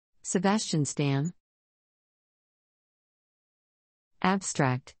Sebastian Stan.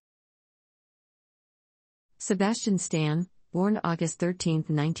 Abstract. Sebastian Stan, born August 13,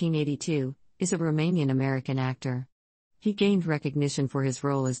 1982, is a Romanian-American actor. He gained recognition for his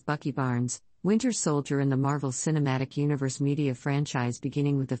role as Bucky Barnes, Winter Soldier in the Marvel Cinematic Universe media franchise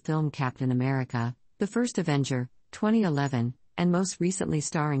beginning with the film Captain America, The First Avenger, 2011, and most recently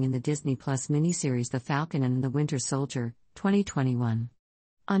starring in the Disney Plus miniseries The Falcon and the Winter Soldier, 2021.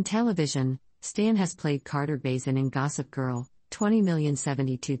 On television, Stan has played Carter Bazin in Gossip Girl,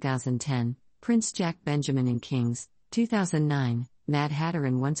 20,070,2010, Prince Jack Benjamin in Kings, 2009, Mad Hatter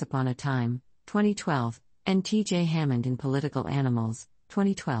in Once Upon a Time, 2012, and T.J. Hammond in Political Animals,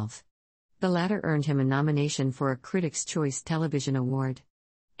 2012. The latter earned him a nomination for a Critics' Choice Television Award.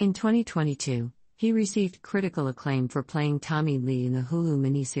 In 2022, he received critical acclaim for playing Tommy Lee in the Hulu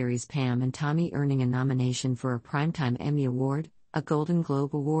miniseries Pam and Tommy, earning a nomination for a Primetime Emmy Award, a Golden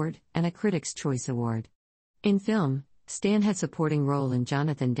Globe Award, and a Critics' Choice Award. In film, Stan had supporting role in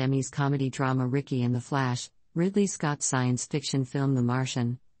Jonathan Demme's comedy drama Ricky and the Flash, Ridley Scott's science fiction film The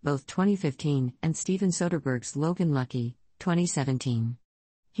Martian, both 2015, and Steven Soderbergh's Logan Lucky, 2017.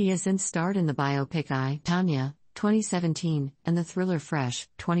 He has since starred in the biopic I, Tanya, 2017, and the thriller Fresh,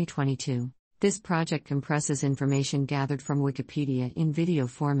 2022. This project compresses information gathered from Wikipedia in video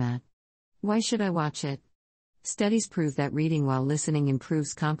format. Why should I watch it? Studies prove that reading while listening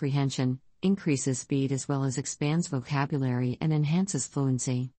improves comprehension, increases speed as well as expands vocabulary and enhances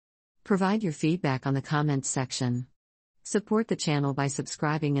fluency. Provide your feedback on the comments section. Support the channel by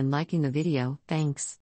subscribing and liking the video, thanks.